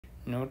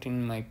not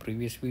in my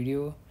previous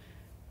video.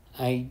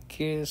 I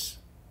guess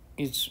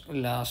it's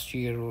last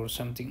year or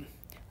something.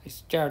 I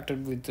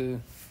started with the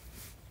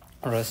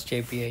REST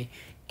API,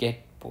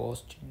 get,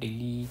 post,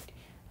 delete,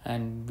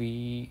 and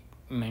we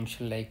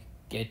mentioned like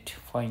get,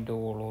 find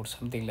all or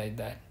something like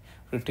that,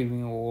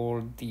 retrieving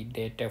all the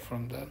data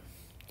from the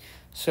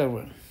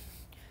server.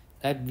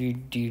 That we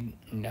did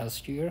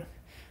last year,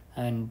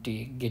 and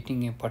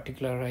getting a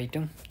particular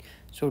item.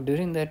 So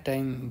during that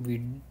time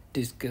we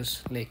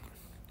discuss like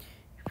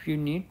if you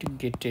need to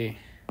get a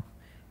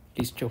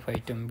list of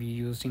item, we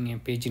using a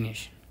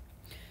pagination,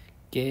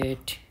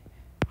 get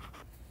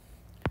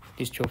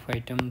list of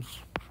items,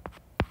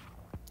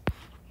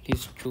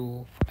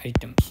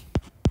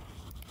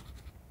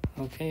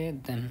 okay.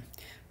 Then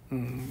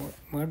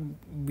what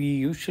we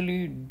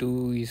usually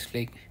do is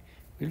like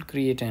we'll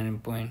create an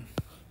endpoint.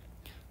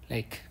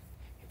 Like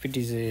if it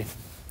is a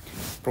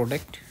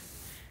product,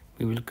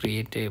 we will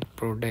create a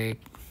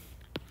product.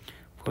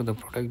 For the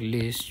product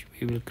list,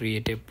 we will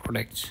create a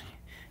products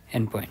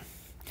endpoint,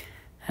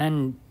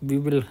 and we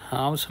will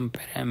have some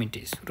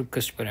parameters,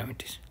 request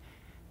parameters,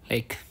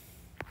 like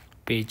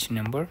page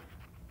number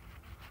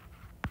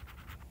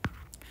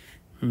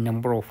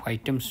of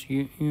items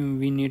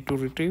we need to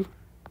retrieve,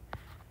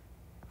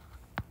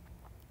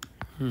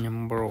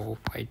 number of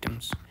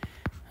items,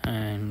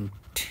 and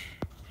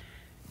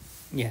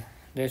yeah,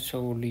 that's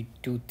only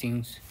two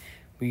things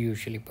we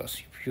usually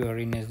pass. If you are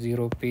in a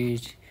 0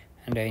 page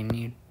and I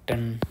need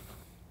 10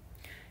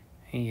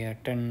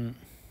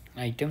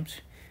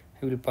 items,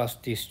 I will pass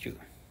these two,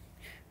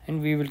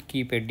 and we will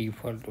keep a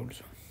default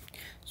also.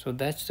 So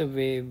that's the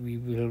way we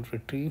will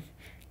retrieve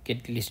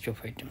get list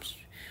of items.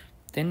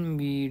 Then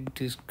we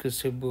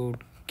discuss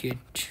about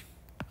get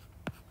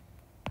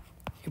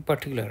a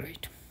particular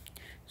item.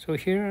 So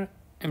here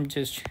I'm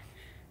just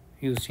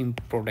using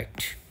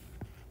product.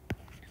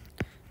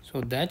 So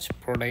that's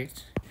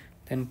products.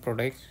 Then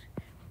products,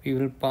 we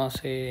will pass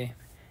a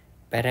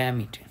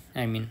parameter,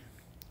 I mean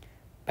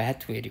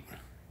path variable.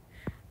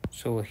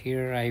 So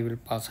here I will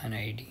pass an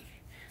ID,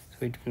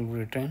 so it will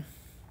return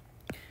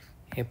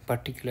a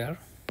particular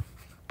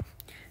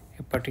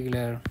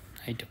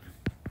item.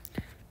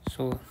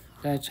 So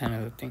that's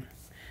another thing.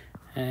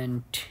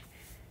 And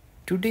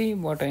today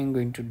what I'm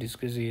going to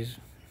discuss is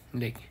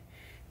like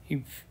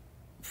if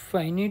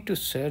I need to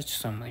search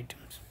some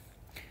items,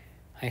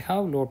 I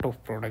have lot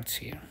of products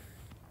here,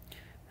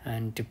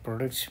 and the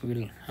products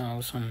will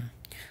have some.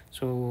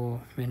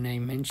 So when I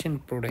mention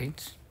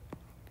products,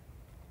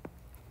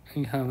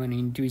 I have an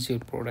individual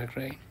product,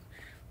 right?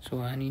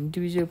 So an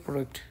individual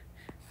product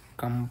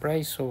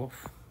comprises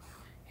of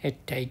a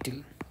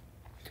title,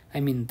 I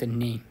mean the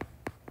name,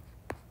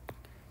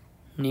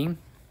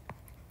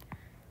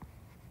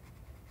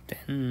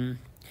 then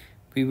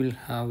we will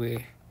have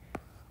a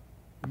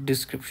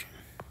description,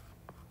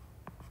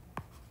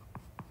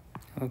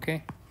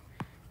 okay,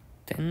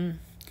 then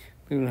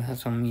we will have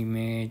some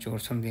image or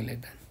something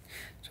like that.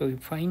 So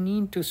if I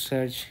need to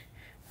search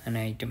an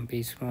item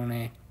based on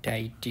a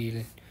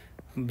title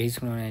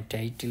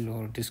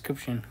or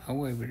description,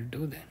 how I will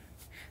do that?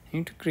 I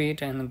need to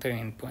create another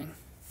endpoint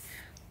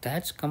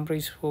that's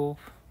comprised of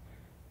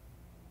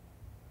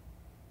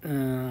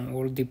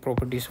all the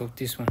properties of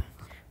this one.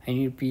 I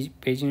need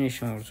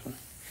pagination also.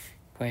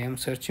 If I am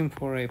searching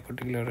for a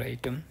particular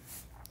item,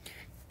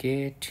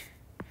 get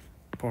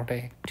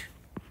product,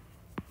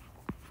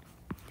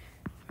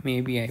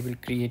 maybe I will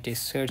create a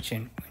search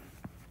endpoint.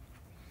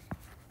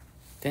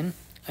 Then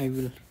I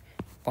will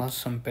pass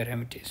some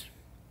parameters.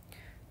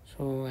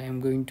 So I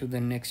am going to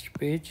the next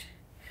page.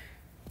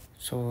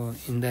 So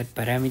in that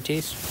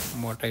parameters,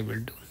 what I will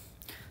do,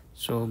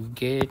 so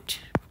get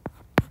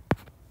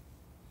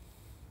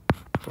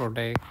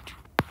product,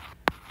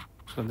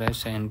 so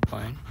that's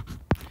endpoint,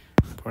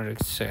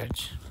 product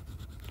search.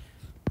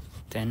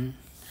 Then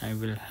I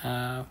will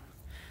have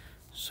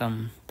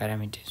some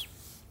parameters.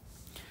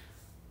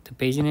 The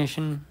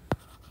pagination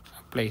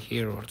apply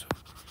here also,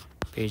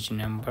 page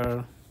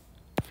number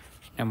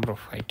of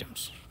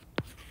items,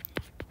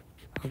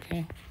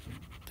 okay,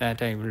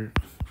 that I will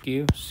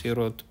give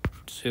 0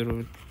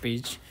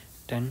 page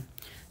 10.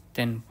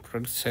 Then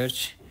product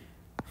search,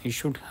 you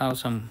should have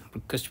some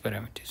request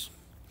parameters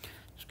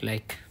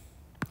like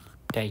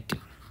title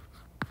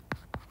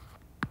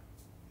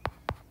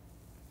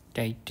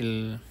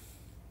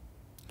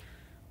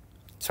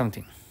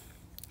something,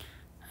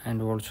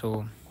 and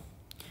also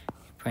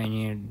if I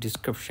need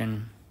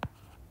description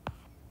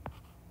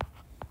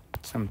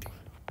something,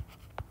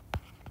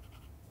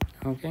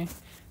 okay.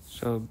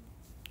 So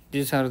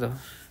these are the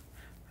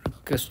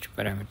request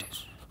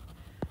parameters.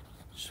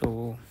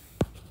 So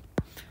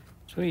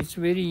it's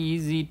very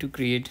easy to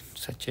create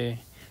such a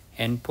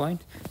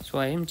endpoint. So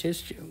I am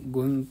just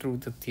going through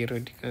the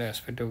theoretical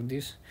aspect of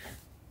this,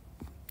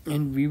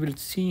 and we will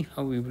see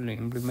how we will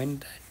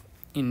implement that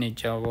in a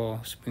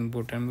Java Spring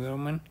Boot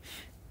environment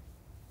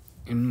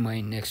in my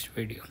next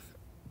video.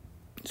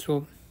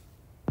 So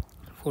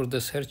for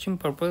the searching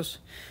purpose,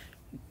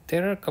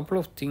 there are a couple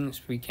of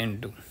things we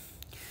can do.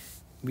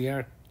 We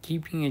are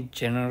keeping a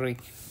generic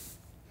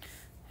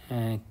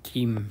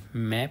key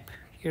map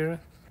here,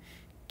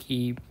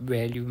 key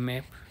value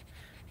map,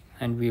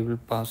 and we will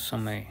pass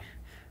some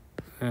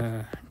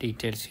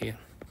details here.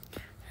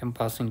 I'm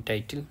passing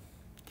title,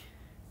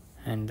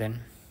 and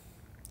then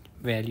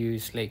value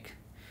is like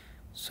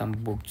some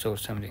books or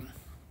something.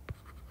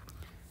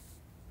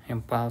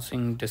 I'm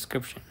passing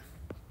description.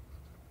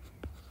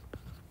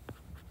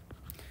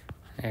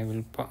 I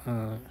will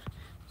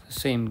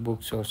same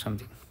books or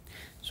something.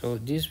 So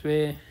this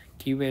way,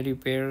 key value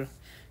pair,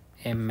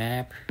 a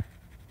map,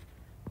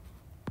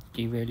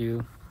 key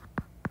value,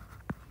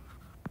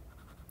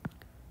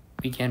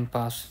 we can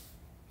pass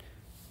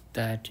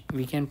that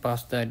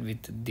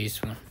with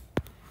this one.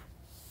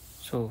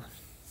 So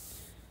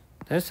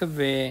that's the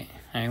way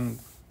I'm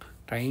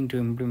trying to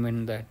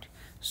implement that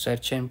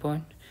search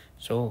endpoint.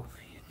 So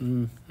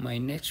in my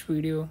next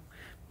video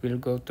we'll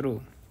go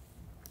through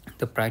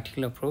the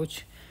practical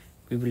approach.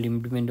 We will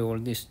implement all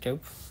this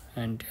stuff,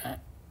 and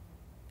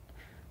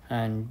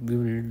we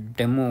will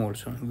demo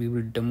also. We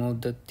will demo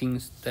the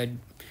things that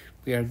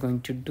we are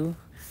going to do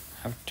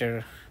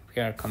after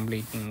we are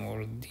completing all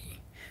the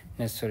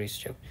necessary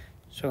stuff.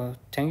 So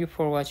thank you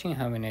for watching.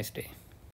 Have a nice day.